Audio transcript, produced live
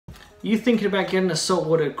You're thinking about getting a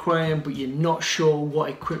saltwater aquarium, but you're not sure what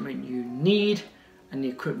equipment you need and the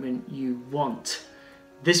equipment you want.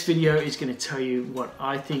 This video is going to tell you what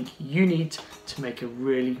I think you need to make a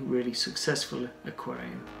really successful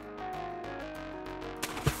aquarium.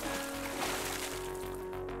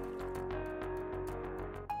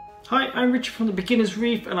 Hi, I'm Richard from the Beginner's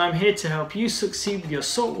Reef, and I'm here to help you succeed with your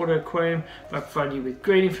saltwater aquarium by providing you with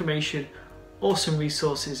great information, awesome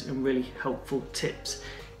resources and really helpful tips.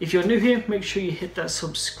 If you're new here, make sure you hit that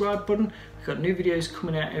subscribe button. We've got new videos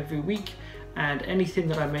coming out every week, and anything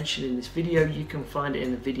that I mentioned in this video you can find it in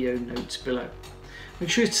the video notes below. Make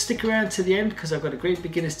sure to stick around to the end because I've got a great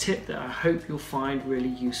beginner's tip that I hope you'll find really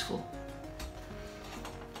useful.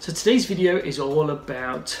 So today's video is all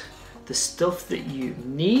about the stuff that you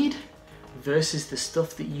need versus the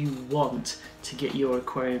stuff that you want to get your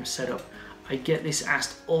aquarium set up. I get this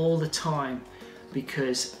asked all the time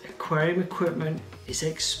because aquarium equipment is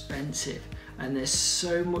expensive and there's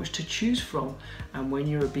so much to choose from, and when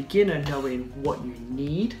you're a beginner, knowing what you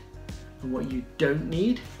need and what you don't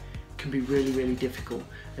need can be really difficult.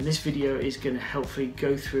 And this video is going to helpfully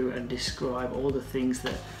go through and describe all the things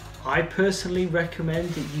that I personally recommend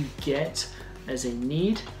that you get as a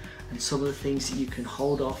need, and some of the things that you can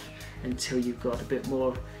hold off until you've got a bit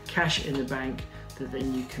more cash in the bank that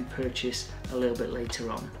then you can purchase a little bit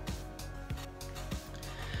later on.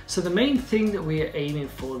 So the main thing that we are aiming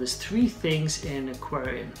for, there's three things in an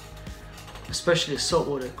aquarium, especially a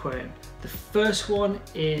saltwater aquarium. The first one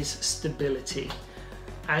is stability.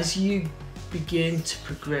 As you begin to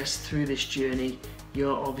progress through this journey,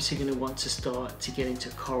 you're obviously going to want to start to get into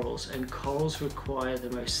corals, and corals require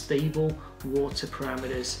the most stable water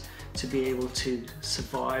parameters to be able to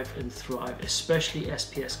survive and thrive, especially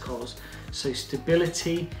SPS corals. So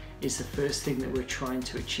stability is the first thing that we're trying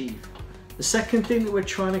to achieve. The second thing that we're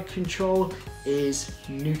trying to control is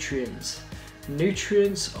nutrients.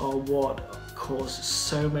 Nutrients are what cause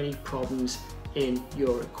so many problems in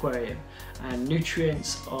your aquarium, and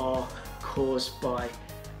nutrients are caused by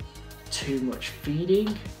too much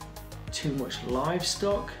feeding, too much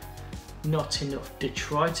livestock, not enough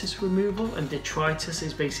detritus removal, and detritus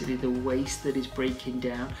is basically the waste that is breaking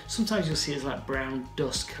down. Sometimes you'll see it's like brown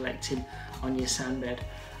dust collecting on your sandbed.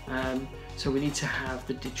 So we need to have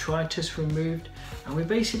the detritus removed, and we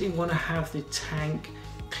basically want to have the tank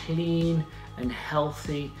clean and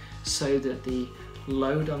healthy so that the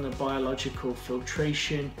load on the biological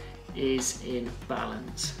filtration is in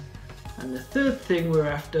balance. And the third thing we're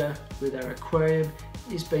after with our aquarium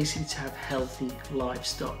is basically to have healthy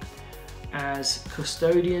livestock. As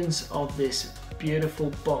custodians of this beautiful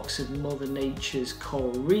box of Mother Nature's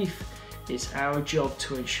coral reef, it's our job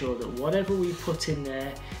to ensure that whatever we put in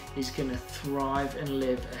there is going to thrive and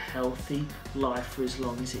live a healthy life for as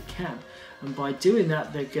long as it can. And by doing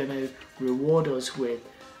that, they're going to reward us with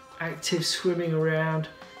active swimming around,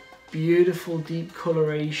 beautiful deep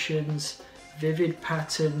colorations, vivid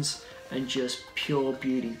patterns, and just pure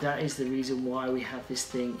beauty. That is the reason why we have this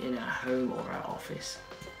thing in our home or our office.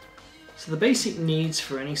 So the basic needs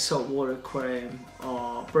for any saltwater aquarium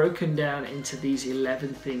are broken down into these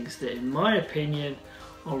 11 things that, in my opinion,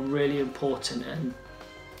 are really important, and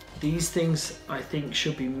these things I think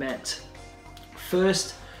should be met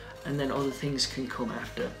first, and then other things can come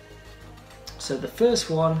after. So the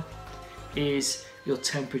first one is your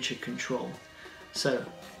temperature control. So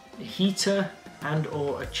a heater and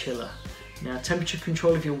or a chiller. Now, temperature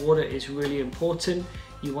control of your water is really important.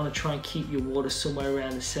 You want to try and keep your water somewhere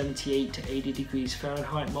around the 78 to 80 degrees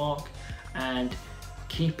Fahrenheit mark, and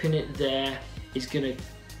keeping it there is going to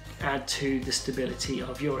add to the stability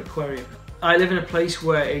of your aquarium. I live in a place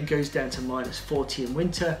where it goes down to -40 in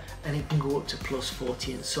winter and it can go up to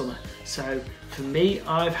 +40 in summer. So for me,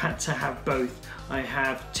 I've had to have both. I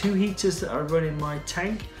have two heaters that I run in my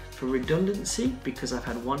tank for redundancy because I've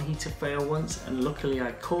had one heater fail once, and luckily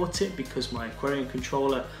I caught it because my aquarium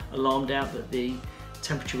controller alarmed out that the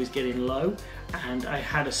temperature was getting low, and I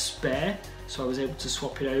had a spare, so I was able to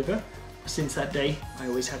swap it over. Since that day, I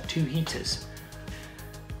always have two heaters.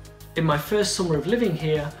 In my first summer of living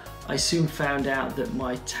here, I soon found out that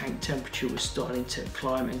my tank temperature was starting to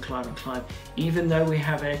climb and climb and climb. Even though we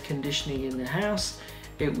have air conditioning in the house,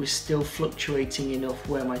 it was still fluctuating enough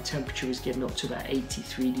where my temperature was getting up to about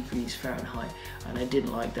 83 degrees Fahrenheit, and I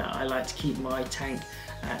didn't like that. I like to keep my tank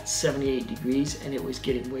at 78 degrees, and it was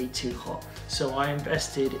getting way too hot. So I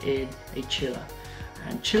invested in a chiller,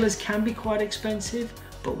 and chillers can be quite expensive,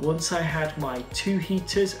 but once I had my two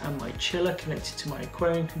heaters and my chiller connected to my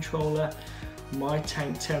aquarium controller, my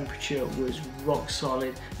tank temperature was rock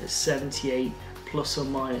solid at 78 plus or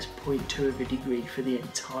minus 0.2 of a degree for the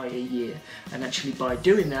entire year. And actually by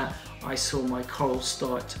doing that, I saw my corals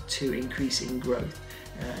start to increase in growth.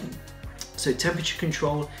 So temperature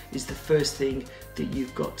control is the first thing that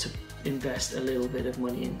you've got to invest a little bit of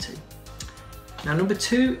money into. Now number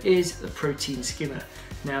 2 is the protein skimmer.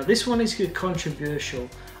 Now this one is controversial.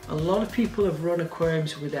 A lot of people have run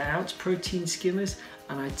aquariums without protein skimmers,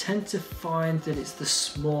 and I tend to find that it's the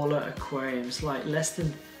smaller aquariums, like less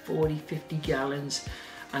than 40-50 gallons,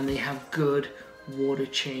 and they have good water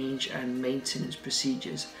change and maintenance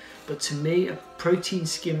procedures. But to me, a protein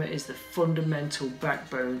skimmer is the fundamental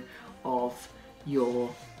backbone of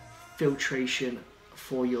your filtration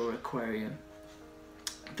for your aquarium.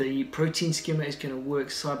 The protein skimmer is going to work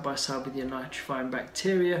side by side with your nitrifying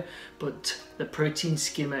bacteria, but the protein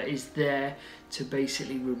skimmer is there to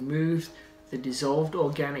basically remove the dissolved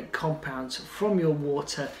organic compounds from your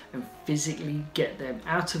water and physically get them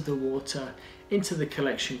out of the water into the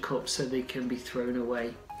collection cup so they can be thrown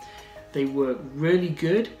away. They work really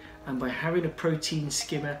good, and by having a protein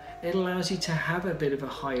skimmer, it allows you to have a bit of a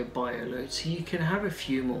higher bioload, so you can have a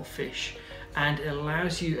few more fish, and it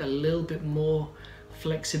allows you a little bit more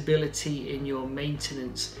flexibility in your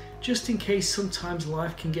maintenance, just in case sometimes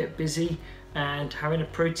life can get busy, and having a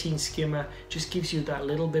protein skimmer just gives you that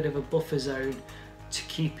little bit of a buffer zone to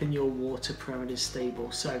keeping your water parameters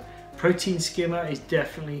stable. So protein skimmer is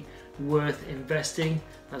definitely worth investing.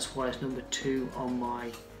 That's why it's number 2 on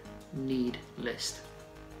my need list.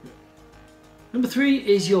 Number 3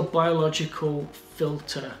 is your biological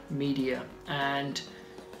filter media, and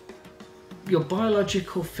your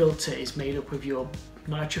biological filter is made up of your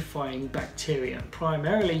nitrifying bacteria,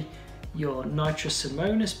 primarily your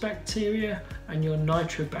Nitrosomonas bacteria and your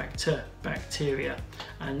Nitrobacter bacteria,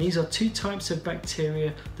 and these are 2 types of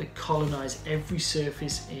bacteria that colonize every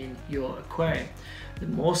surface in your aquarium. The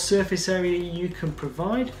more surface area you can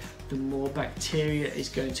provide, the more bacteria is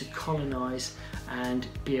going to colonize and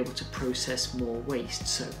be able to process more waste.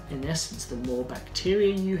 So in essence, the more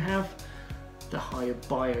bacteria you have, the higher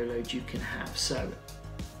bioload you can have, so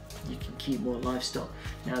you can keep more livestock.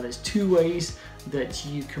 Now there's 2 ways that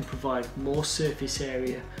you can provide more surface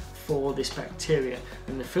area for this bacteria,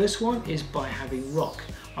 and the first one is by having rock,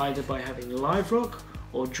 either by having live rock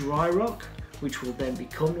or dry rock, which will then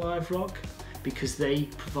become live rock because they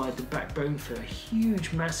provide the backbone for a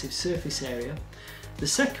huge massive surface area. The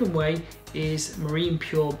second way is marine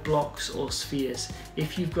pure blocks or spheres.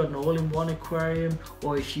 If you've got an all-in-one aquarium,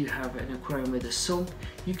 or if you have an aquarium with a sump,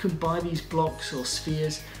 you can buy these blocks or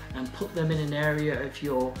spheres and put them in an area of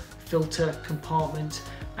your filter compartment,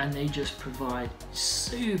 and they just provide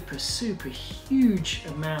super huge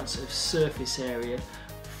amounts of surface area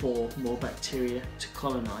for more bacteria to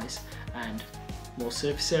colonize. And more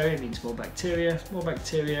surface area means more bacteria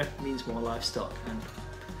means more livestock, and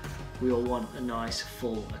we all want a nice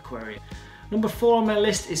full aquarium. Number 4 on my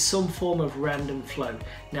list is some form of random flow.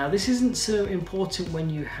 Now this isn't so important when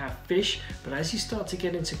you have fish, but as you start to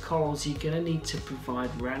get into corals, you're going to need to provide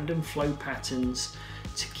random flow patterns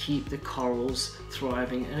to keep the corals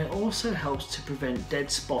thriving, and it also helps to prevent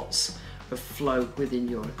dead spots of flow within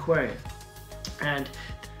your aquarium. And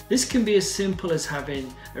this can be as simple as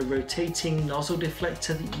having a rotating nozzle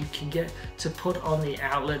deflector that you can get to put on the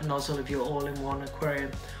outlet nozzle of your all-in-one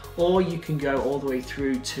aquarium, or you can go all the way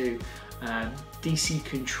through to DC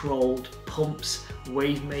controlled pumps,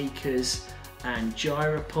 wave makers and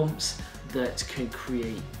gyro pumps that can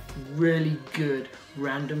create really good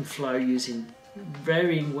random flow using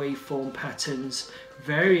varying waveform patterns,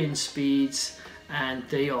 varying speeds, and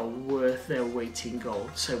they are worth their weight in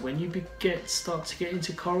gold. So when you start to get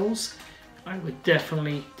into corals, I would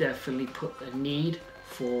definitely put a need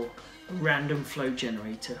for a random flow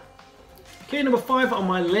generator. Okay, number 5 on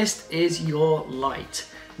my list is your light.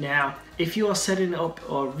 Now, if you are setting up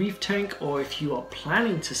a reef tank, or if you are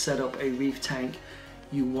planning to set up a reef tank,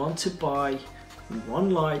 you want to buy one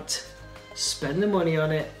light, spend the money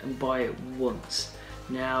on it and buy it once.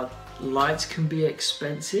 Now, lights can be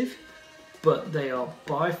expensive, but they are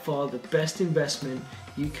by far the best investment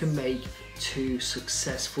you can make to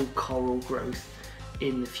successful coral growth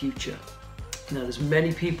in the future. Now, there's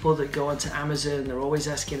many people that go onto Amazon, they're always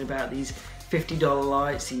asking about these $50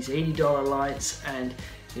 lights, these $80 lights, and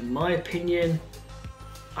in my opinion,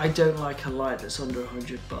 I don't like a light that's under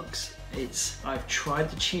 $100. I've tried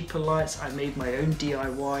the cheaper lights. I made my own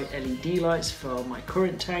DIY LED lights for my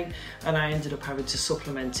current tank, and I ended up having to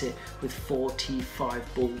supplement it with 4 T5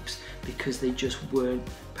 bulbs because they just weren't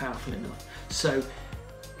powerful enough. So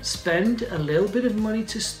spend a little bit of money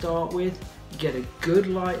to start with, get a good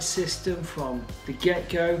light system from the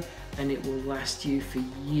get-go, and it will last you for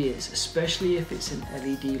years, especially if it's an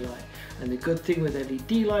LED light. And the good thing with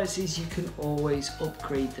LED lights is you can always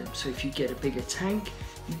upgrade them. So if you get a bigger tank,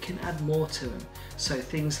 you can add more to them. So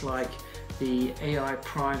things like the AI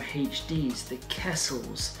Prime HDs, the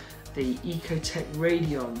Kessels, the Ecotech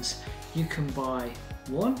Radions, you can buy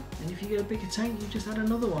one, and if you get a bigger tank, you just add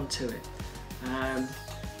another one to it.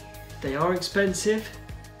 They are expensive,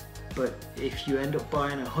 but if you end up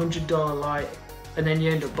buying a $100 light and then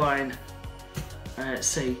you end up buying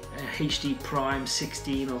say a HD Prime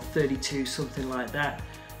 16 or 32, something like that,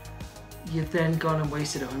 you've then gone and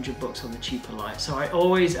wasted $100 on the cheaper light. So I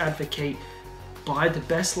always advocate, buy the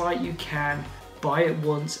best light you can, buy it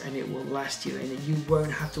once and it will last you, and you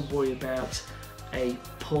won't have to worry about a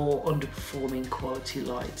poor, underperforming quality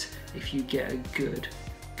light if you get a good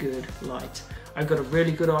light. I've got a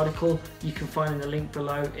really good article you can find in the link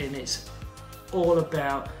below, and it's all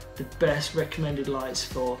about the best recommended lights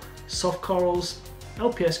for soft corals,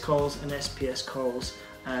 LPS corals and SPS corals.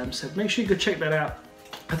 So make sure you go check that out.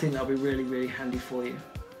 I think that'll be really handy for you.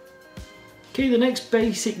 Okay, the next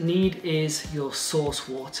basic need is your source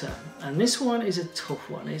water, and this one is a tough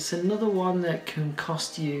one. It's another one that can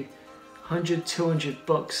cost you $100,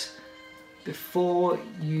 $200 before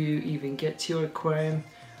you even get to your aquarium,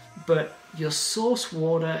 but your source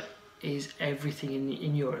water is everything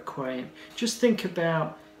in your aquarium. Just think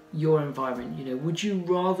about your environment. You know, would you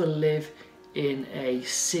rather live in a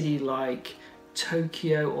city like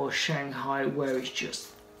Tokyo or Shanghai where it's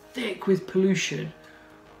just thick with pollution,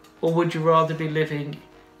 or would you rather be living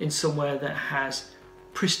in somewhere that has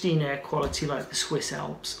pristine air quality like the Swiss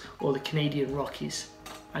Alps or the Canadian Rockies?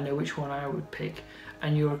 I know which one I would pick.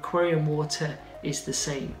 And your aquarium water is the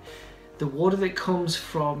same. The water that comes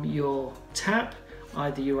from your tap,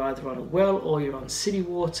 you're either on a well or you're on city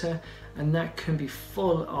water, and that can be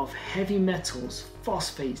full of heavy metals,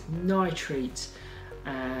 phosphates, nitrates,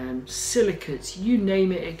 silicates, you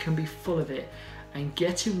name it, it can be full of it. And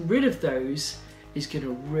getting rid of those is going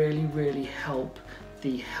to really help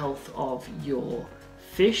the health of your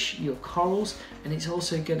fish, your corals, and it's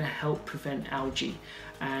also going to help prevent algae.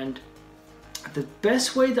 And the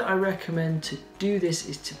best way that I recommend to do this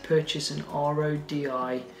is to purchase an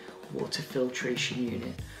RODI water filtration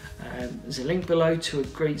unit. There's a link below to a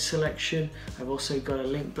great selection. I've also got a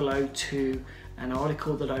link below to an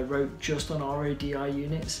article that I wrote just on RODI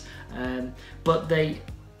units, but they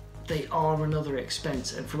are another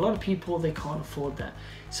expense, and for a lot of people they can't afford that.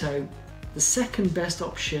 So the second best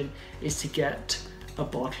option is to get a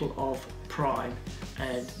bottle of Prime,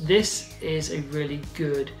 and this is a really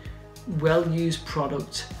good, well-used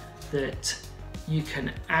product that you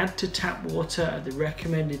can add to tap water at the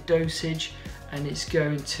recommended dosage, and it's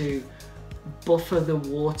going to buffer the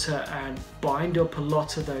water and bind up a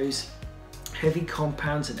lot of those heavy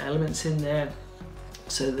compounds and elements in there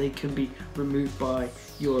so they can be removed by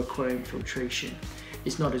your aquarium filtration.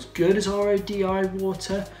 It's not as good as RODI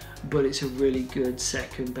water, but it's a really good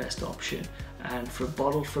second best option, and for a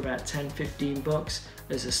bottle for about $10-15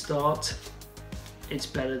 as a start, it's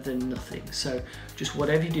better than nothing. So just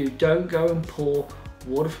whatever you do, don't go and pour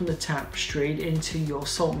water from the tap straight into your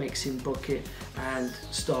salt mixing bucket and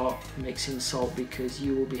start mixing salt, because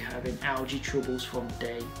you will be having algae troubles from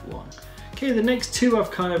day one. Okay, the next two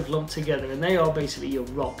I've kind of lumped together, and they are basically your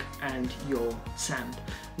rock and your sand.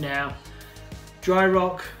 Now, dry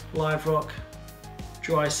rock, live rock,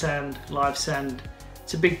 dry sand, live sand,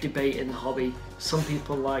 it's a big debate in the hobby. Some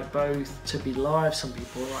people like both to be live, some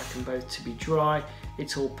people like them both to be dry.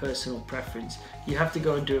 It's all personal preference. You have to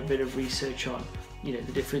go and do a bit of research on, you know,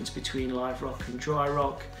 the difference between live rock and dry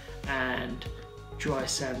rock, and dry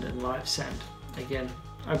sand and live sand. Again,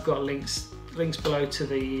 I've got links below to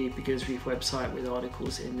the Beginners Reef website with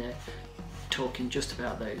articles in there talking just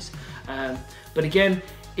about those. But again,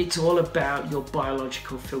 it's all about your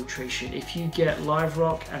biological filtration. If you get live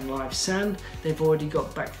rock and live sand, they've already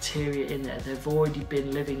got bacteria in there. They've already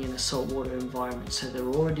been living in a saltwater environment, so they're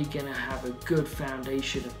already going to have a good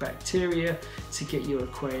foundation of bacteria to get your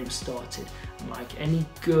aquarium started. And like any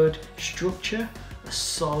good structure, a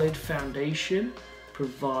solid foundation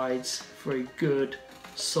provides for a good,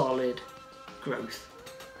 solid growth.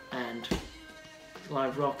 And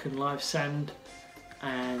live rock and live sand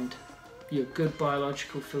and your good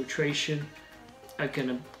biological filtration are going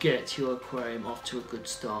to get your aquarium off to a good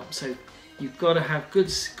start. So you've got to have good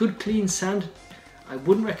clean sand. I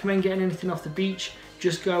wouldn't recommend getting anything off the beach.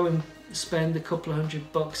 Just go and spend a couple of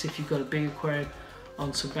 $100 if you've got a big aquarium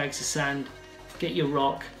on some bags of sand. Get your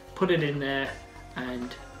rock, put it in there,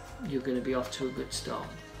 and you're going to be off to a good start.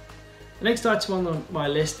 The next item on my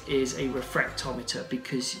list is a refractometer,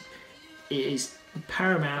 because it is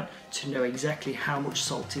paramount to know exactly how much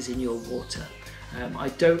salt is in your water. I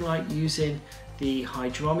don't like using the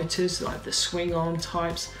hydrometers, like the swing arm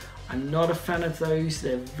types. I'm not a fan of those.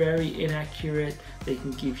 They're very inaccurate. They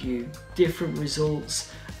can give you different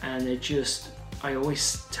results, and they're just, I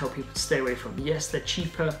always tell people to stay away from them. Yes, they're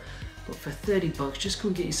cheaper, but for 30 bucks, just go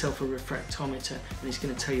and get yourself a refractometer, and it's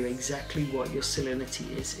going to tell you exactly what your salinity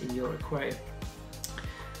is in your aquarium.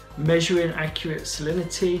 Measuring accurate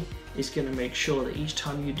salinity is going to make sure that each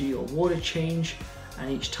time you do your water change and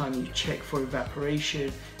each time you check for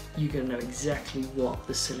evaporation, you're going to know exactly what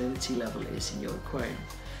the salinity level is in your aquarium.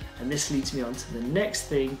 And this leads me on to the next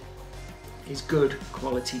thing, is good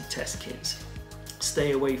quality test kits.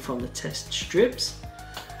 Stay away from the test strips,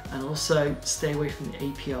 and also stay away from the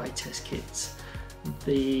API test kits.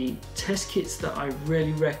 The test kits that I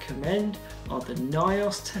really recommend are the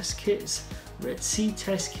NIOS test kits, Red Sea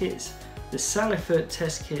test kits, the Saltwater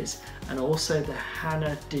test kits, and also the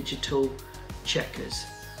HANA digital checkers.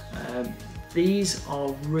 These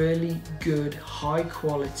are really good, high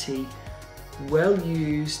quality, well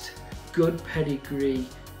used, good pedigree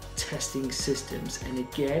testing systems. And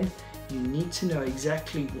again, you need to know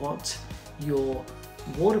exactly what your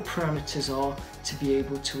water parameters are to be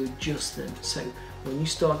able to adjust them. So when you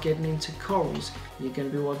start getting into corals, you're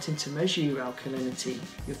going to be wanting to measure your alkalinity,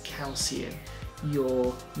 your calcium,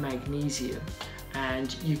 your magnesium,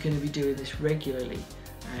 and you're going to be doing this regularly.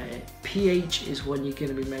 pH is one you're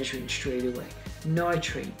going to be measuring straight away.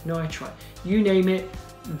 Nitrate, nitrite, you name it.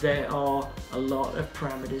 There are a lot of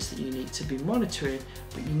parameters that you need to be monitoring,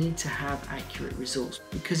 but you need to have accurate results,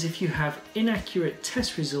 because if you have inaccurate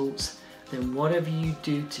test results, then whatever you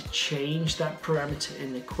do to change that parameter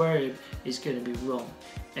in the aquarium is going to be wrong.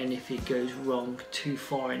 And if it goes wrong too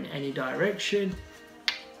far in any direction,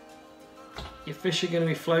 your fish are going to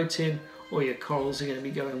be floating, or your corals are going to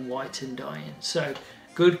be going white and dying. So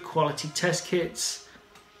good quality test kits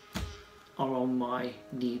are on my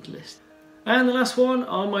need list. And the last one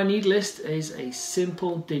on my need list is a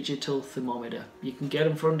simple digital thermometer. You can get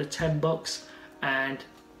them for under 10 bucks, and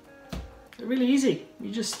they're really easy.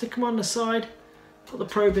 You just stick them on the side, put the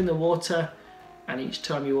probe in the water, and each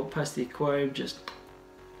time you walk past the aquarium, just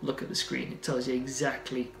look at the screen. It tells you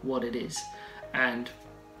exactly what it is. And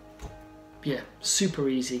yeah, super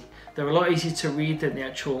easy. They're a lot easier to read than the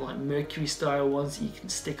actual like mercury style ones that you can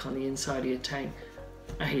stick on the inside of your tank.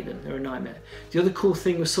 I hate them, they're a nightmare. The other cool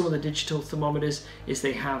thing with some of the digital thermometers is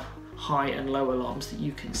they have high and low alarms that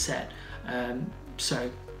you can set. So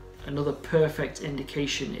another perfect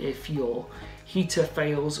indication if your heater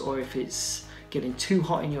fails, or if it's getting too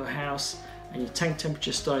hot in your house and your tank temperature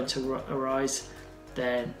is starting to rise,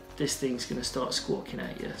 then this thing's going to start squawking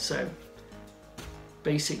at you. So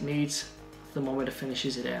basic needs, thermometer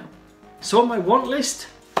finishes it out. So on my want list,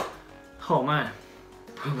 oh man,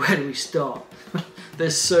 where do we start?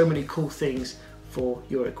 There's so many cool things for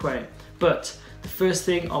your aquarium. But the first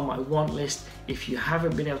thing on my want list, if you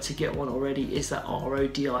haven't been able to get one already, is that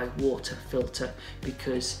RODI water filter,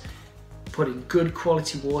 because putting good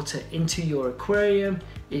quality water into your aquarium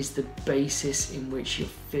is the basis in which your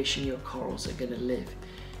fish and your corals are going to live.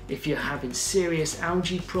 If you're having serious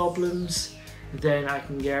algae problems, then I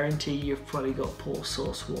can guarantee you've probably got poor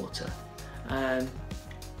source water.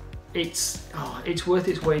 It's worth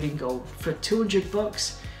its weight in gold. For 200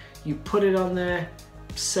 bucks, you put it on there,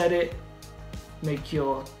 set it, make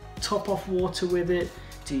your top off water with it,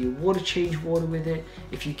 do your water change water with it.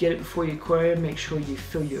 If you get it before your aquarium, make sure you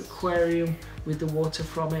fill your aquarium with the water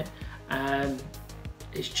from it.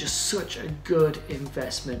 It's just such a good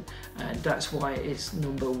investment, and that's why it's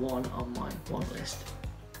number one on my want list.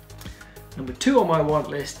 Number two on my want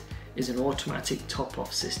list is an automatic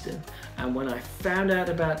top-off system. And when I found out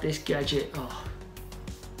about this gadget,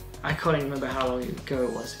 I can't even remember how long ago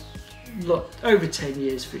it was. Look, over 10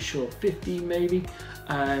 years for sure, 15 maybe.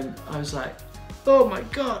 I was like, oh my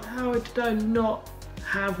god, how did I not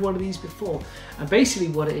have one of these before? And basically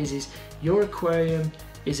what it is your aquarium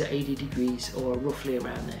is at 80 degrees or roughly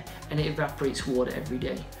around there, and it evaporates water every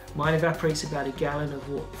day. Mine evaporates about a gallon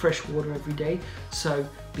of fresh water every day. So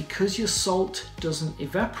because your salt doesn't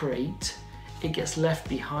evaporate, it gets left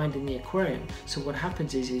behind in the aquarium. So what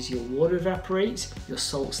happens is your water evaporates, your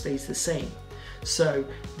salt stays the same. So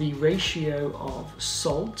the ratio of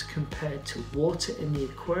salt compared to water in the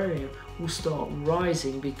aquarium will start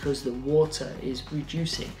rising because the water is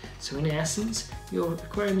reducing. So in essence, your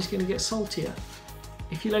aquarium is going to get saltier.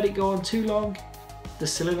 If you let it go on too long, the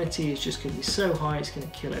salinity is just going to be so high, it's going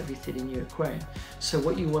to kill everything in your aquarium. So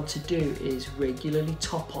what you want to do is regularly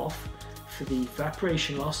top off for the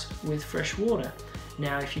evaporation loss with fresh water.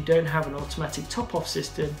 Now, if you don't have an automatic top off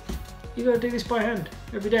system, you got to do this by hand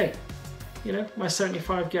every day. You know, my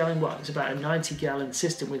 75 gallon, well, it's about a 90 gallon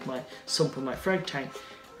system with my sump and my frag tank,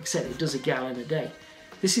 except it does a gallon a day.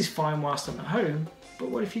 This is fine whilst I'm at home, but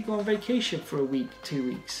what if you go on vacation for a week, 2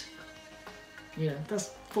 weeks? You know,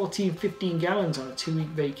 that's 14, 15 gallons on a 2-week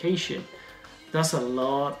vacation. That's a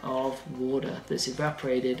lot of water that's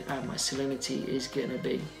evaporated, and my salinity is gonna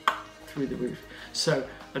be through the roof. So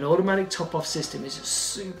an automatic top-off system is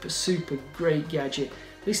a super great gadget.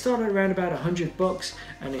 They start at around about $100,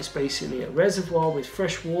 and it's basically a reservoir with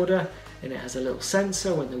fresh water, and it has a little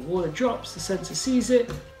sensor. When the water drops, the sensor sees it,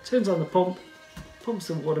 turns on the pump, pumps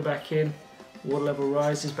the water back in, water level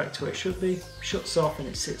rises back to where it should be, shuts off, and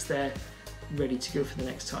it sits there ready to go for the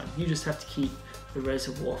next time. You just have to keep the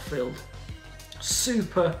reservoir filled.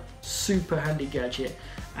 Super handy gadget,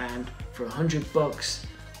 and for $100,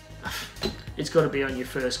 it's got to be on your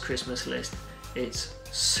first Christmas list. It's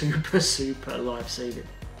super life-saving.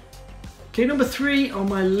 Okay, number 3 on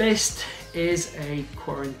my list is a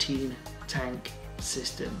quarantine tank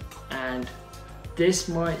system, and this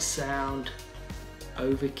might sound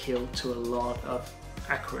overkill to a lot of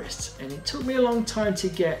aquarists, and it took me a long time to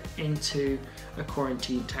get into a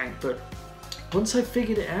quarantine tank, but once I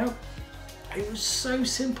figured it out, it was so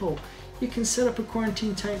simple. You can set up a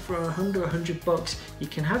quarantine tank for $100. You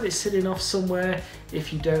can have it sitting off somewhere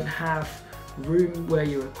if you don't have room where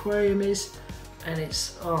your aquarium is, and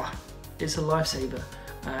it's a lifesaver.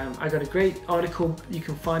 I got a great article you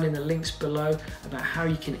can find in the links below about how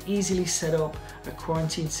you can easily set up a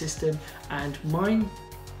quarantine system, and mine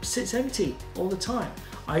sits empty all the time.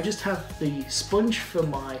 I just have the sponge for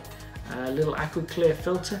my little aqua clear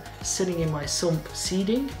filter sitting in my sump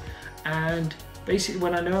seeding, and basically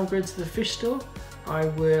when I know I'm going to the fish store, I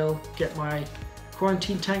will get my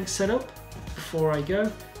quarantine tank set up before I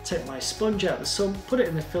go, take my sponge out of the sump, put it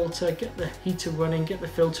in the filter, get the heater running, get the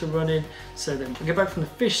filter running, so then I get back from the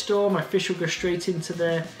fish store, my fish will go straight into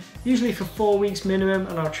there, usually for 4 weeks minimum,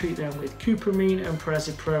 and I'll treat them with cupramine and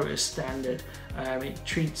Parazipro as standard. It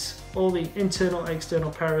treats all the internal, external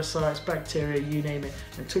parasites, bacteria, you name it,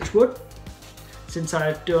 and touch wood. Since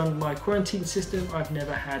I've done my quarantine system, I've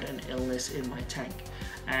never had an illness in my tank.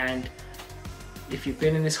 And if you've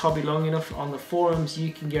been in this hobby long enough on the forums,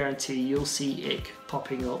 you can guarantee you'll see ick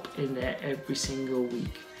popping up in there every single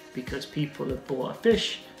week, because people have bought a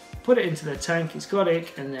fish, put it into their tank, it's got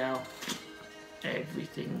ick, and now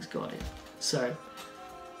everything's got it. So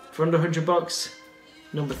for under $100,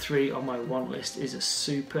 number 3 on my want list is a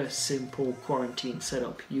super simple quarantine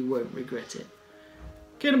setup. You won't regret it.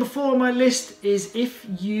 Okay, number 4 on my list is if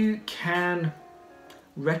you can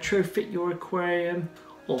retrofit your aquarium,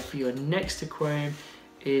 or for your next aquarium,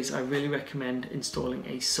 is I really recommend installing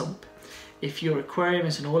a sump. If your aquarium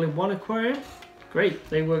is an all-in-one aquarium, great,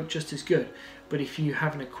 they work just as good. But if you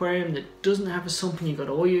have an aquarium that doesn't have a sump and you've got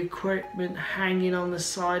all your equipment hanging on the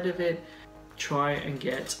side of it, try and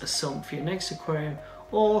get a sump for your next aquarium,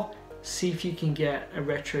 or see if you can get a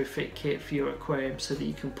retrofit kit for your aquarium so that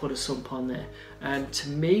you can put a sump on there. And to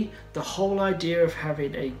me, the whole idea of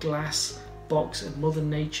having a glass box of Mother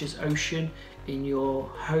Nature's ocean in your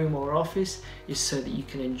home or office is so that you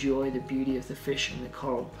can enjoy the beauty of the fish and the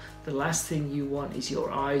coral. The last thing you want is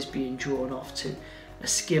your eyes being drawn off to a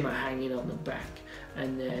skimmer hanging on the back,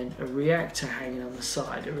 and then a reactor hanging on the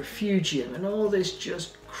side, a refugium, and all this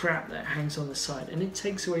just crap that hangs on the side, and it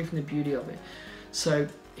takes away from the beauty of it. So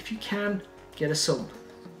if you can, get a sump,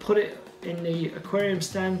 put it in the aquarium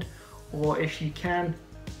stand, or if you can,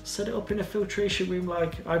 set it up in a filtration room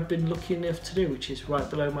like I've been lucky enough to do, which is right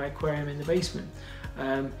below my aquarium in the basement.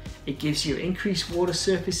 It gives you increased water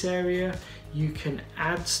surface area. You can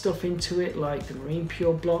add stuff into it like the marine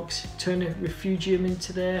pure blocks, turn a refugium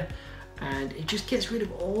into there, and it just gets rid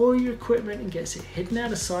of all your equipment and gets it hidden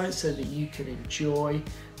out of sight so that you can enjoy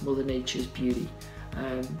Mother Nature's beauty.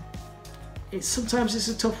 Sometimes it's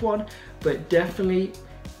a tough one, but definitely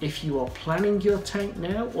if you are planning your tank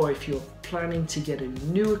now, or if you're planning to get a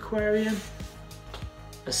new aquarium,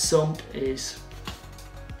 a sump is,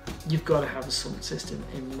 you've got to have a sump system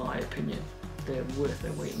in my opinion. They're worth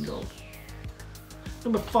their weight in gold.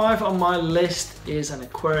 Number 5 on my list is an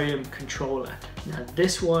aquarium controller. Now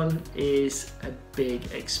this one is a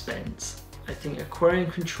big expense. I think aquarium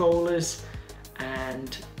controllers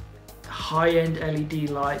and high-end LED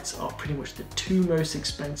lights are pretty much the 2 most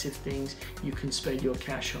expensive things you can spend your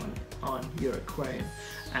cash on your aquarium.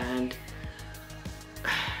 And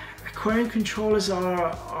aquarium controllers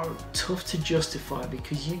are tough to justify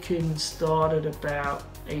because you can start at about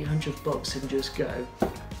 $800 and just go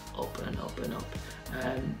up and up and up.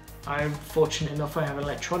 I'm fortunate enough I have an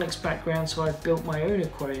electronics background, so I've built my own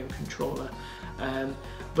aquarium controller.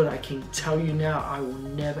 But I can tell you now, I will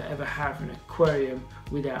never ever have an aquarium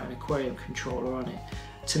without an aquarium controller on it.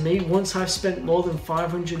 To me, once I've spent more than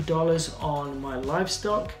 $500 on my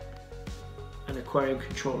livestock, an aquarium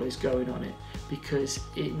controller is going on it, because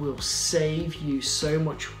it will save you so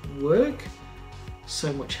much work,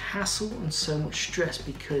 so much hassle and so much stress,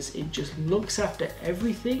 because it just looks after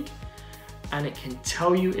everything and it can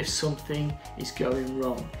tell you if something is going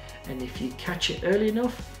wrong, and if you catch it early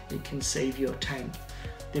enough, it can save your tank.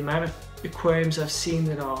 The amount of aquariums I've seen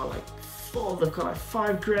that are like full, they've got like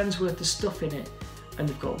 $5,000 worth of stuff in it, and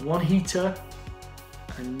they've got one heater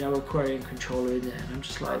and no aquarium controller in there, and I'm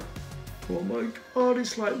just like, oh my god,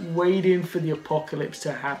 it's like waiting for the apocalypse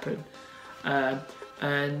to happen.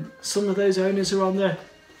 And some of those owners are on there,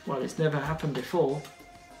 well, it's never happened before.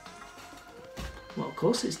 Well, of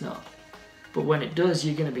course it's not, but when it does,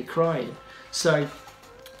 you're going to be crying. So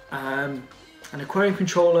an aquarium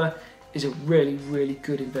controller is a really, really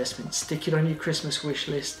good investment. Stick it on your Christmas wish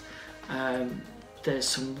list. There's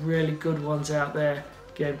some really good ones out there.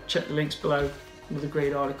 Again, check the links below, another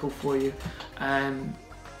great article for you.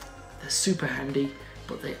 They're super handy,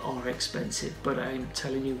 but they are expensive. But I'm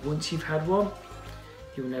telling you, once you've had one,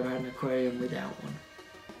 you'll never have an aquarium without one.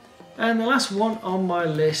 And the last one on my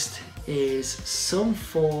list is some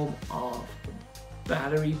form of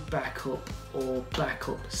battery backup or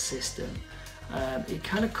backup system. It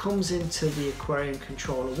kind of comes into the aquarium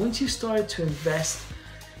controller. Once you've started to invest,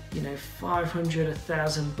 you know, 500,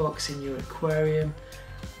 $1,000 in your aquarium,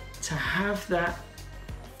 to have that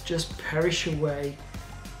just perish away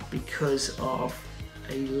because of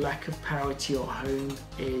a lack of power to your home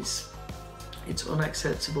it's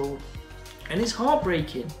unacceptable, and it's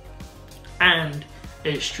heartbreaking, and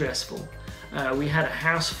it's stressful. We had a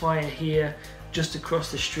house fire here just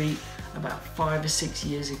across the street about 5 or 6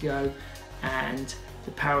 years ago, and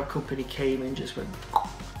the power company came and just went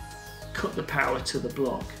cut the power to the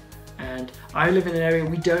block. And I live in an area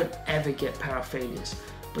we don't ever get power failures,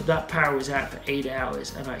 but that power was out for 8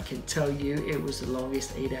 hours, and I can tell you it was the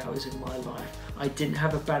longest 8 hours in my life. I didn't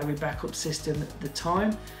have a battery backup system at the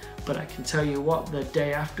time, but I can tell you what, the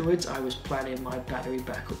day afterwards I was planning my battery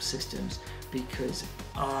backup systems, because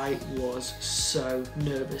I was so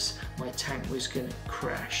nervous my tank was going to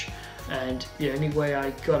crash. And the only way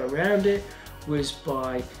I got around it was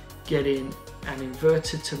by getting an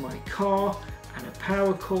inverter to my car and a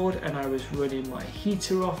power cord, and I was running my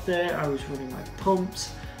heater off there, I was running my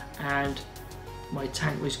pumps, and my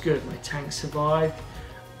tank was good. My tank survived.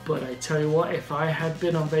 But I tell you what, if I had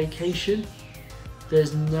been on vacation,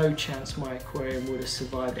 there's no chance my aquarium would have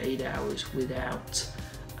survived 8 hours without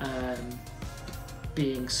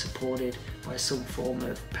being supported by some form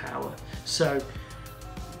of power. So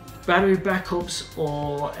battery backups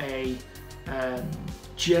or a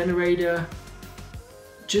generator,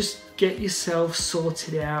 just get yourself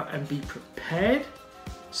sorted out and be prepared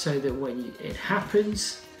so that when it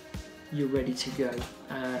happens, you're ready to go.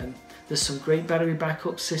 There's some great battery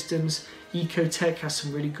backup systems. Ecotech has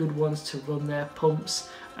some really good ones to run their pumps.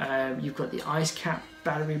 You've got the ice cap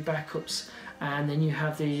battery backups, and then you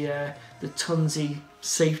have the Tunzi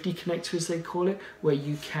safety connector, as they call it, where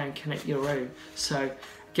you can connect your own. So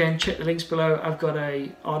again, check the links below. I've got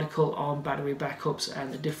an article on battery backups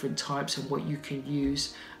and the different types and what you can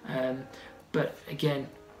use. But again,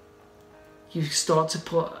 you start to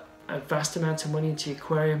put a vast amount of money into your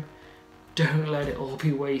aquarium. Don't let it all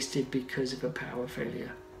be wasted because of a power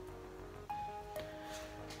failure.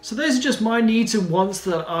 So those are just my needs and wants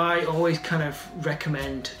that I always kind of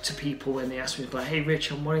recommend to people when they ask me about, hey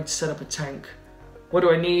Rich, I'm wanting to set up a tank. What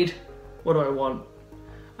do I need? What do I want?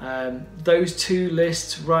 Those two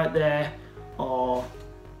lists right there are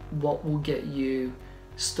what will get you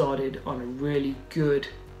started on a really good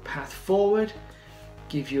path forward,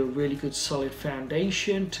 give you a really good solid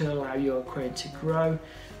foundation to allow your aquarium to grow,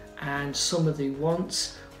 and some of the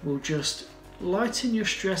wants will just lighten your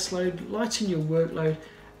stress load, lighten your workload,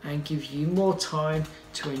 and give you more time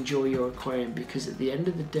to enjoy your aquarium, because at the end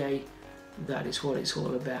of the day, that is what it's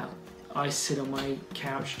all about. I sit on my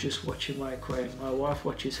couch just watching my aquarium. My wife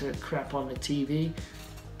watches her crap on the TV.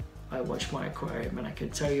 I watch my aquarium, and I can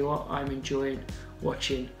tell you what, I'm enjoying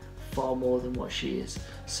watching far more than what she is.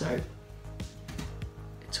 So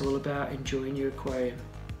it's all about enjoying your aquarium.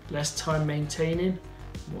 Less time maintaining,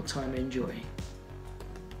 more time enjoying.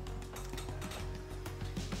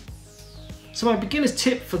 So my beginner's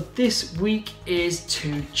tip for this week is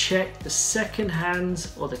to check the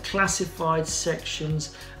second-hands or the classified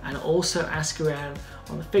sections, and also ask around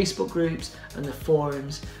on the Facebook groups and the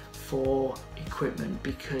forums for equipment,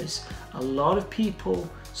 because a lot of people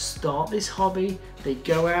start this hobby, they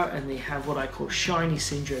go out and they have what I call shiny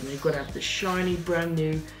syndrome. They've got to have the shiny, brand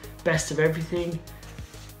new, best of everything.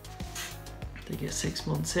 They get 6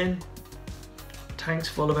 months in, tanks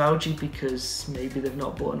full of algae because maybe they've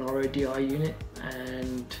not bought an RODI unit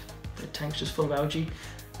and the tank's just full of algae.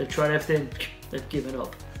 They've tried everything, they've given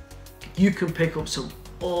up. You can pick up some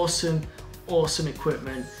awesome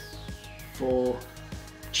equipment for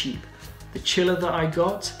cheap. The chiller that I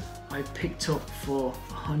got, I picked up for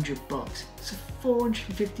 $100. It's a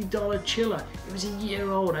 $450 chiller. It was a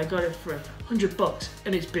year old. I got it for $100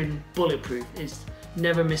 and it's been bulletproof. It's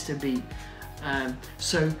never missed a beat.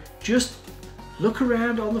 So just look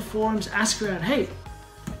around on the forums, ask around, hey,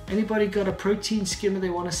 anybody got a protein skimmer they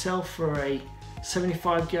want to sell for a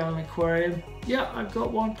 75-gallon aquarium? Yeah, I've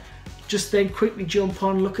got one. Just then quickly jump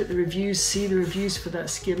on, look at the reviews, see the reviews for that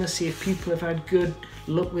skimmer, see if people have had good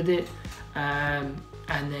luck with it, and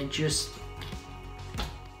then just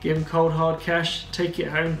give them cold hard cash, take it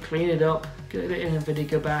home, clean it up, get it in a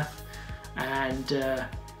vinegar bath, and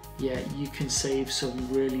yeah, you can save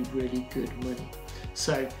some really good money.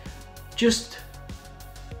 So just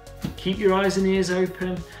keep your eyes and ears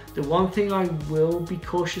open. The one thing I will be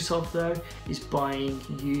cautious of though is buying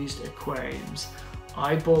used aquariums.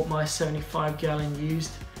 I bought my 75-gallon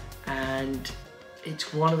used and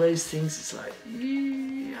it's one of those things, it's like,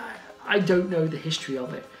 I don't know the history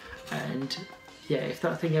of it, and yeah, if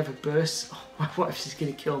that thing ever bursts, oh, my wife is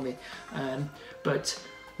going to kill me. But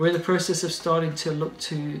we're in the process of starting to look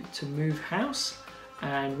to move house,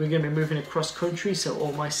 and we're going to be moving across country, so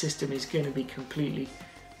all my system is going to be completely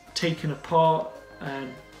taken apart and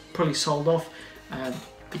probably sold off,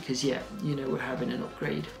 because yeah, you know, we're having an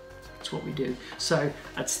upgrade. That's what we do. So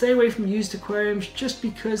I'd stay away from used aquariums just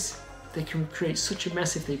because they can create such a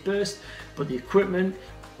mess if they burst, but the equipment,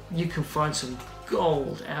 you can find some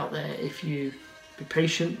gold out there if you be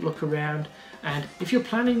patient, look around, and if you're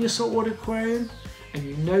planning your saltwater aquarium and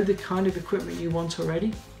you know the kind of equipment you want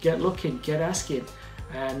already, get looking, get asking,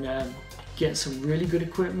 and get some really good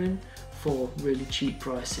equipment for really cheap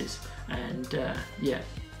prices. And yeah,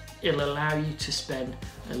 it'll allow you to spend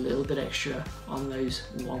a little bit extra on those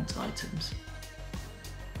want items.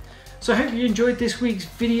 So I hope you enjoyed this week's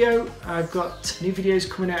video. I've got new videos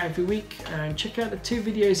coming out every week, and check out the 2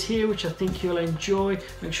 videos here which I think you'll enjoy.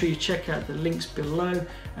 Make sure you check out the links below,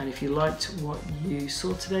 and if you liked what you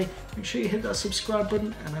saw today, make sure you hit that subscribe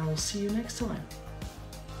button, and I will see you next time.